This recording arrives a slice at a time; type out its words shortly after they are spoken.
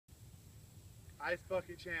Ice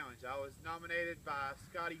Bucket Challenge. I was nominated by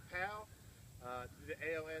Scotty Powell to do the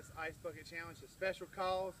ALS Ice Bucket Challenge. A special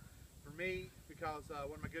cause for me because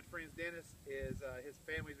one of my good friends, Dennis, his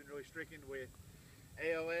family's been really stricken with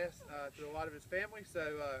ALS through a lot of his family, so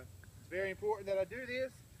it's very important that I do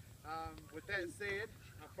this. With that said,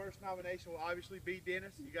 my first nomination will obviously be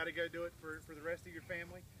Dennis. You got to go do it for the rest of your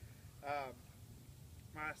family.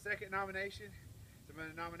 My second nomination is I'm going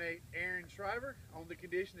to nominate Shriver on the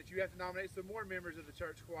condition that you have to nominate some more members of the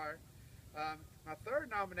church choir. My third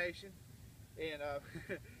nomination, and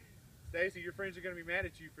Stacy, your friends are going to be mad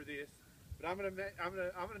at you for this, but I'm going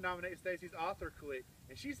to nominate Stacy's author clique,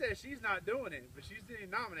 and she says she's not doing it, but she's getting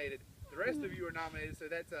nominated. The rest of you are nominated, so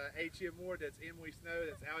that's H.M. Moore, that's Emily Snow,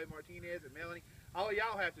 that's Martinez, and Melanie. All of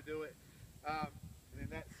y'all have to do it, and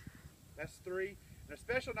then that's three. And a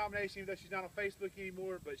special nomination, even though she's not on Facebook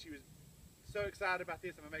anymore, but she was so excited about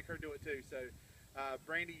this, I'm gonna make her do it too. So,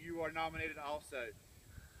 Brandi, you are nominated also.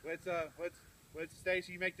 Let's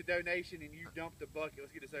Stacy, you make the donation and you dump the bucket.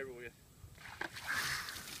 Let's get this over with.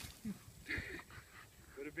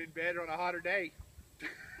 Would have been better on a hotter day.